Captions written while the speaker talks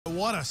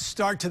what a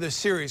start to the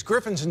series.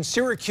 Griffins and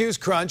Syracuse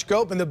crunch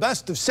go up in the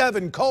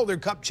best-of-7 Calder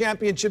Cup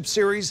Championship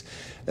Series.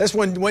 This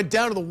one went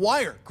down to the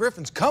wire.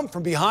 Griffins come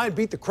from behind,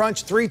 beat the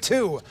Crunch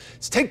 3-2.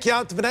 Let's take you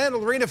out to Van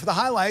Arena for the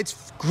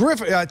highlights.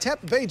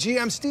 Tampa Bay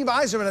GM Steve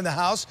Yzerman in the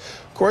house.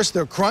 Of course,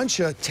 the Crunch,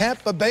 a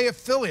Tampa Bay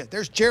affiliate.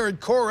 There's Jared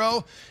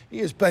Coro. He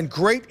has been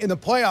great in the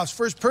playoffs.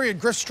 First period,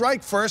 Griff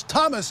strike first.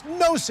 Thomas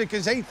Nosek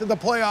is 8th in the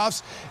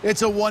playoffs.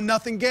 It's a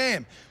 1-0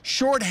 game.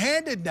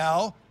 Short-handed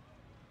now.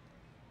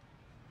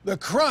 The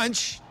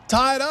Crunch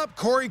tied up.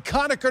 Corey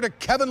Conacher to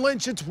Kevin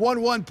Lynch. It's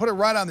 1-1. Put it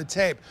right on the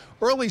tape.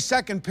 Early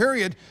second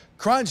period,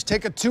 Crunch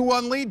take a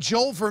 2-1 lead.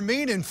 Joel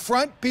Vermeen in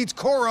front beats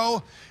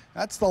Coro.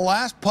 That's the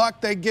last puck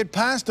they get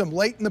past him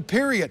late in the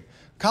period.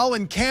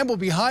 Colin Campbell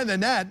behind the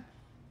net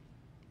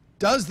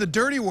does the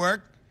dirty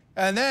work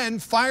and then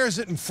fires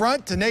it in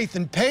front to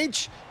Nathan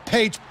Page.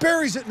 Page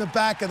buries it in the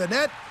back of the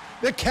net.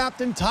 The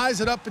captain ties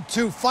it up at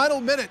 2.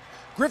 Final minute.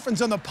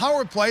 Griffins on the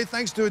power play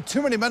thanks to a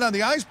too many men on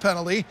the ice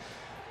penalty.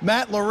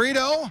 Matt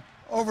Laredo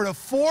over to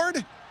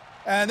Ford,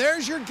 and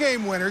there's your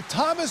game winner.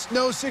 Thomas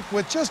Nosek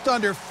with just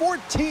under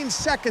 14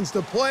 seconds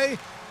to play.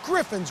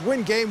 Griffins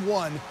win game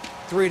 1,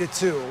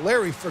 3-2.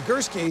 Larry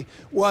Figursky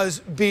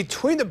was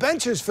between the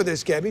benches for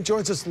this game. He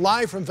joins us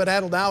live from Van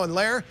Andel now. And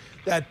Lair,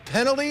 that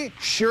penalty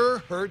sure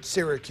hurt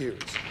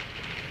Syracuse.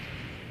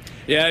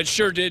 Yeah, it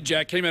sure did,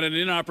 Jack. Came at an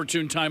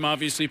inopportune time,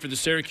 obviously, for the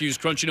Syracuse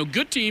Crunch. You know,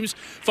 good teams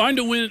find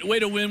a way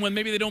to win when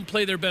maybe they don't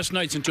play their best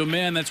nights. And to a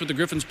man, that's what the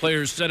Griffins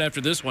players said after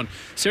this one.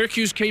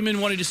 Syracuse came in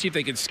wanting to see if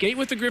they could skate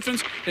with the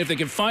Griffins, and if they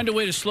could find a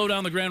way to slow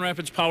down the Grand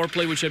Rapids power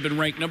play, which had been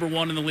ranked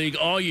 #1 in the league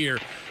all year.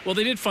 Well,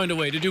 they did find a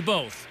way to do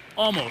both.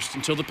 Almost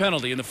until the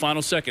penalty in the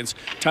final seconds.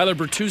 Tyler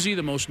Bertuzzi,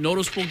 the most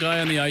noticeable guy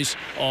on the ice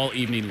all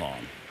evening long.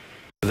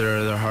 They're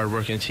a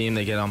hard-working team.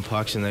 They get on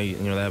pucks and they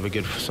have a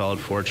good, solid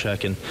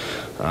forecheck, and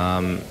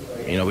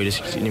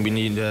we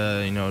need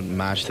to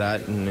match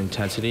that in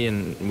intensity.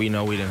 And we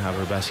know we didn't have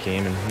our best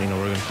game, and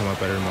we're going to come up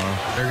better tomorrow.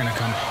 They're going to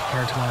come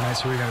hard tomorrow night,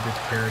 so we got to be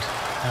prepared.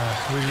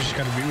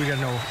 We got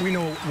to know. We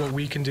know what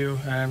we can do,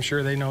 and I'm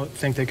sure they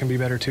think they can be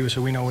better too.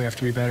 So we know we have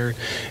to be better.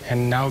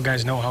 And now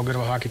guys know how good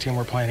of a hockey team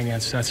we're playing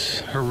against.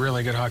 That's a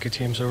really good hockey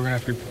team, so we're going to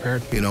have to be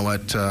prepared. You know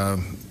what?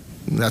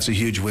 That's a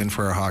huge win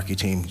for our hockey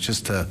team,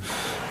 just to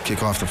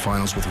kick off the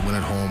finals with a win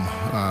at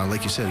home.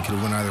 Like you said, it could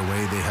have went either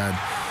way. They had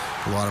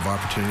a lot of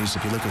opportunities.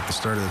 If you look at the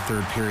start of the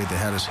third period, they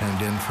had us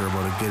hemmed in for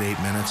about a good 8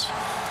 minutes.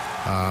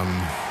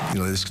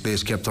 They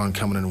just kept on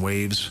coming in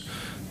waves.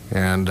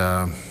 And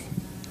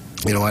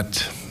you know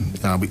what?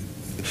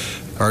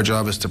 Our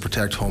job is to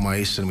protect home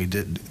ice, and we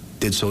did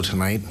so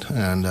tonight.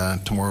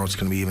 And tomorrow it's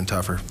going to be even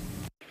tougher.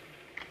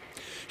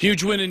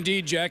 Huge win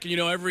indeed, Jack. And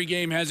every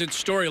game has its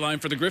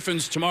storyline. For the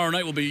Griffins, tomorrow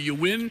night will be you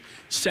win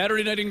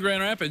Saturday night in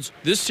Grand Rapids.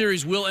 This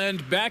series will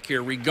end back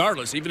here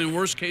regardless, even in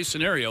worst-case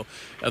scenario,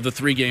 of the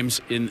 3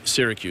 games in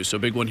Syracuse. So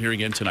big one here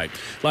again tonight.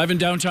 Live in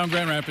downtown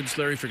Grand Rapids,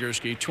 Larry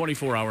Figursky,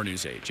 24-hour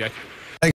News 8. Jack.